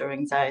worries or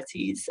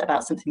anxieties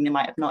about something they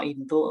might have not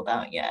even thought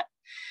about yet.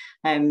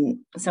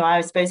 So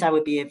I suppose I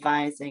would be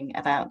advising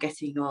about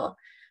getting your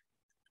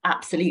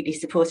absolutely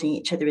supporting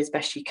each other as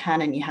best you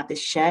can, and you have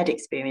this shared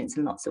experience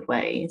in lots of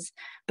ways,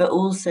 but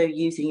also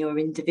using your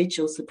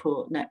individual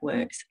support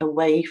networks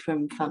away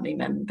from family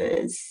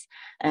members,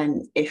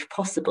 and if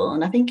possible.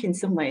 And I think in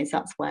some ways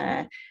that's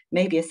where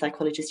maybe a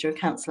psychologist or a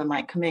counsellor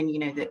might come in,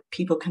 that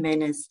people come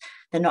in as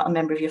they're not a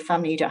member of your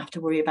family. You don't have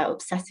to worry about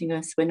upsetting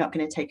us. We're not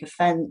going to take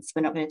offence.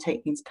 We're not going to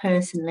take things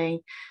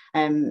personally.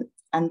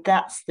 And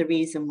that's the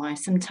reason why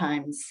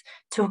sometimes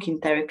talking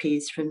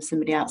therapies from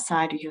somebody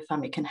outside of your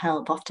family can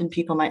help. Often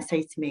people might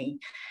say to me,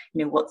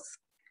 what's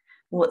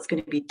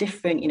going to be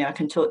different? I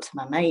can talk to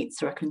my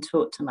mates or I can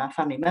talk to my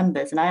family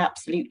members. And I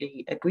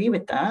absolutely agree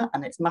with that.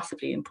 And it's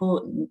massively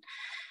important.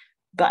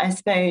 But I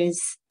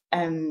suppose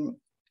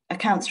a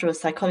counsellor or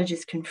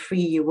psychologist can free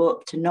you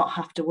up to not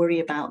have to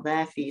worry about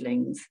their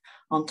feelings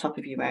on top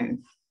of your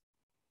own.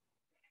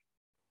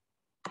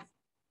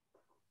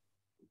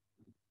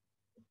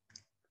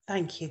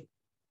 Thank you.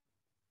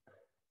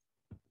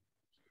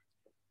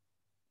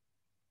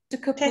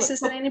 Tess,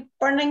 is there any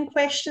burning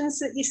questions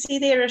that you see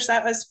there, or is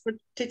that us for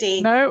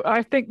today? No,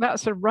 I think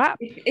that's a wrap.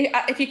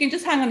 If you can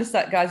just hang on a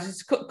sec, guys,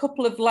 just a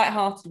couple of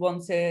light-hearted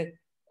ones here.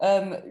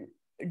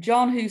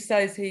 John, who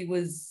says he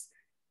was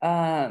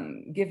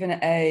given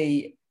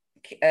a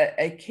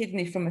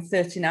kidney from a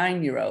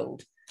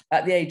 39-year-old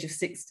at the age of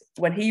 6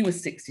 when he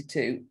was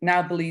 62,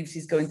 now believes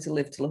he's going to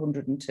live till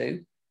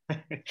 102.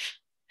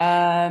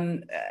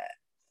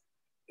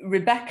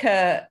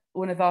 Rebecca,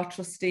 one of our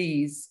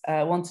trustees,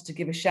 wanted to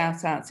give a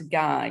shout out to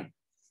Guy.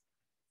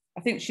 I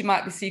think she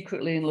might be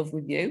secretly in love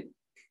with you,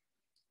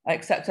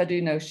 except I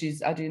do know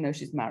she's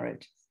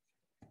married.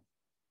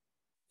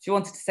 She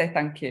wanted to say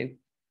thank you.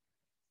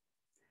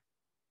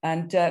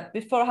 And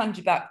before I hand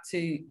you back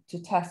to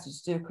Tess,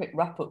 just do a quick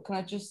wrap up. Can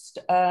I just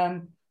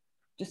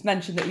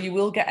mention that you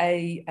will get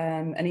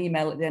an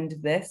email at the end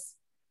of this.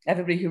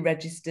 Everybody who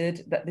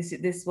registered, that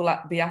this will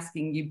be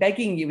asking you,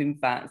 begging you, in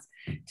fact,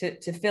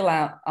 to fill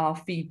out our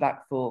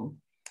feedback form.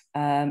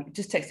 It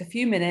just takes a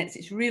few minutes.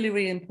 It's really,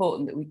 really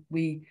important that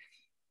we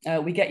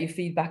get your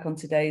feedback on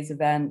today's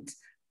event,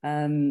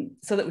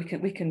 so that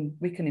we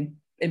can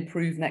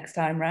improve next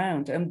time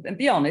round. And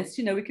be honest,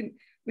 we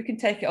can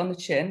take it on the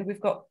chin.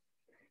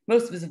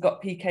 Most of us have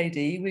got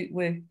PKD.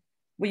 We're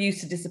used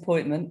to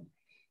disappointment.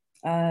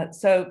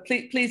 So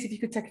please, if you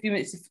could take a few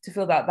minutes to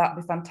fill that, that'd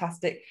be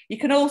fantastic. You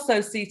can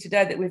also see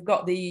today that we've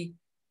got the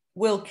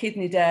World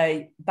Kidney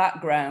Day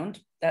background.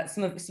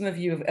 Some of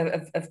you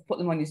have put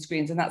them on your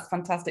screens, and that's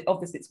fantastic.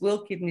 Obviously, it's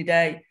World Kidney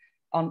Day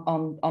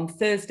on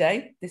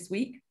Thursday this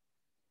week.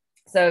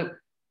 So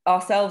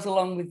ourselves,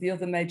 along with the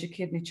other major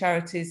kidney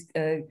charities,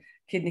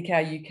 Kidney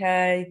Care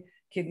UK,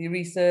 Kidney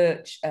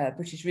Research,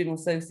 British Renal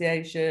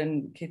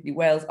Association, Kidney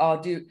Wales,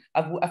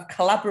 have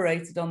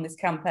collaborated on this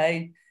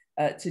campaign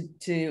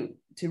to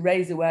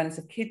raise awareness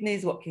of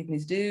kidneys, what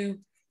kidneys do,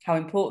 how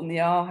important they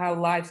are, how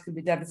lives can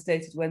be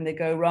devastated when they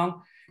go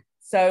wrong.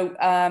 So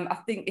I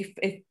think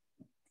if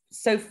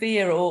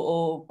Sophia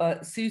or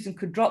Susan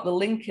could drop the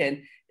link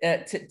in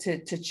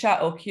to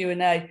chat or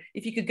Q&A,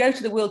 if you could go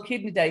to the World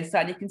Kidney Day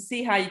site, you can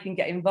see how you can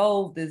get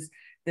involved.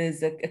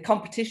 There's a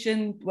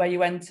competition where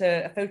you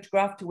enter a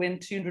photograph to win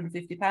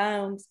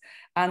 £250,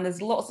 and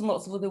there's lots and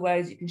lots of other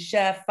ways you can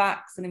share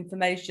facts and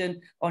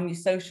information on your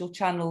social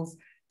channels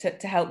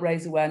to help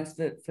raise awareness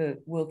for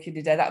World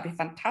Kidney Day. That would be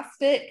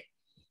fantastic.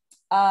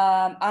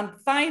 And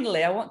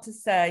finally, I want to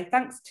say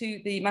thanks to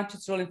the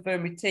Manchester Royal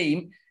Infirmary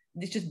team.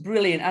 It's just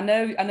brilliant. I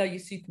know you're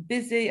super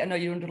busy. I know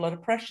you're under a lot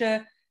of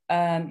pressure.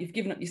 You've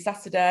given up your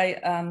Saturday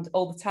and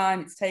all the time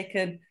it's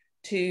taken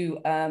to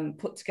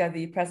put together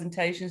your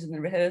presentations and the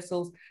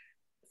rehearsals.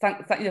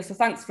 So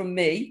thanks from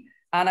me.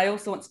 And I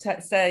also want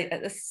to say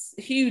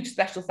a huge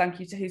special thank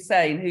you to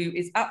Hussein, who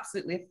is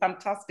absolutely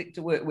fantastic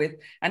to work with.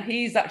 And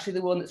he's actually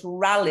the one that's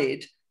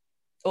rallied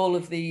all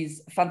of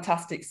these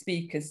fantastic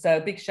speakers. So a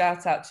big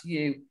shout out to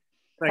you.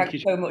 Thank you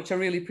so much. I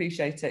really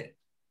appreciate it.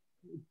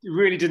 It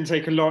really didn't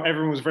take a lot.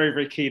 Everyone was very,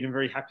 very keen and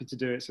very happy to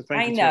do it. So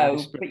thank you. I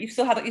know, but you've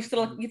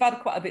had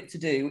quite a bit to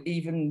do,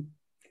 even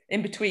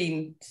in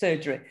between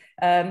surgery.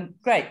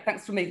 Great,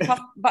 thanks from me.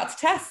 Back to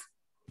Tess.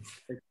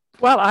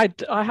 Well, I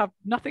have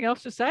nothing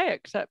else to say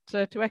except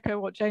to echo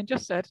what Jane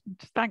just said, and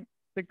to thank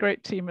the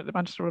great team at the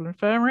Manchester Royal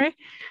Infirmary,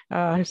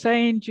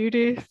 Hussein,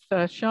 Judith,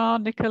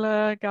 Sean,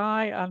 Nicola,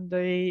 Guy, and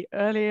the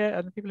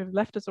people who've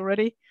left us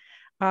already,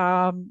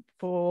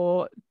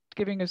 for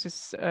giving us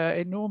this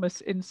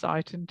enormous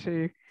insight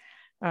into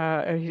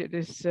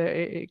this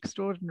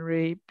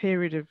extraordinary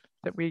period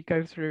that we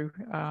go through,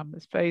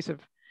 this phase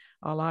of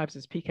our lives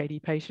as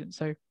PKD patients.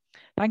 So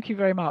thank you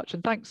very much.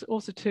 And thanks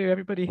also to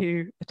everybody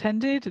who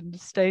attended and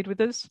stayed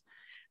with us,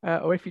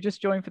 or if you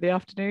just joined for the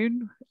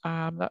afternoon,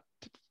 that's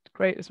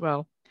great as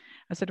well.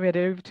 I said we had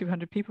over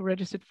 200 people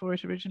registered for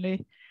it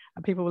originally,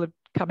 and people will have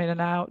come in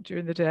and out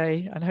during the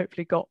day and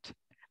hopefully got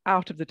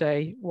out of the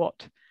day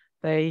what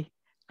they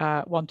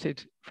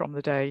wanted from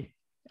the day.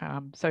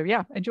 So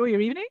yeah, enjoy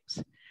your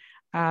evenings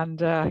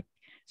and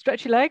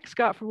stretch your legs,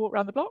 go out for a walk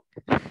around the block,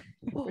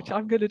 which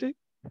I'm going to do.